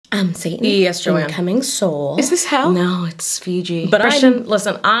Satan. Yes, Joanne. Incoming soul. Is this hell? No, it's Fiji. But Christian,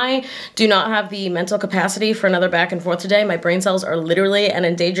 listen, I do not have the mental capacity for another back and forth today. My brain cells are literally an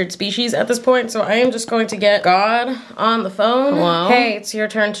endangered species at this point, so I am just going to get God on the phone. Hello? Hey, it's your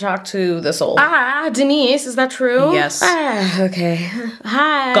turn to talk to the soul. Ah, Denise, is that true? Yes. Ah, okay.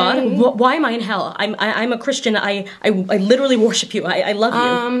 Hi. God, why am I in hell? I'm a Christian. I literally worship you. I love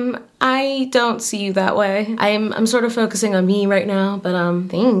you. I don't see you that way. I'm sort of focusing on me right now, but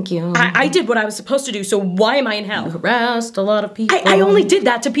thank you. I did what I was supposed to do, so why am I in hell? Harassed a lot of people. I only did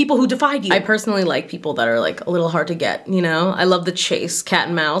that to people who defied you. I personally like people that are like a little hard to get, you know? I love the chase, cat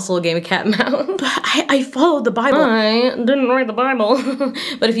and mouse, a little game of cat and mouse. I followed the Bible. I didn't write the Bible.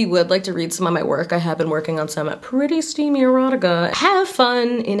 But if you would like to read some of my work, I have been working on some pretty steamy erotica. Have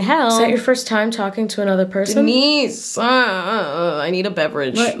fun in hell. Is that your first time talking to another person? Denise, I need a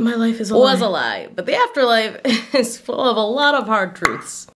beverage. My life is a Was a lie, but the afterlife is full of a lot of hard truths.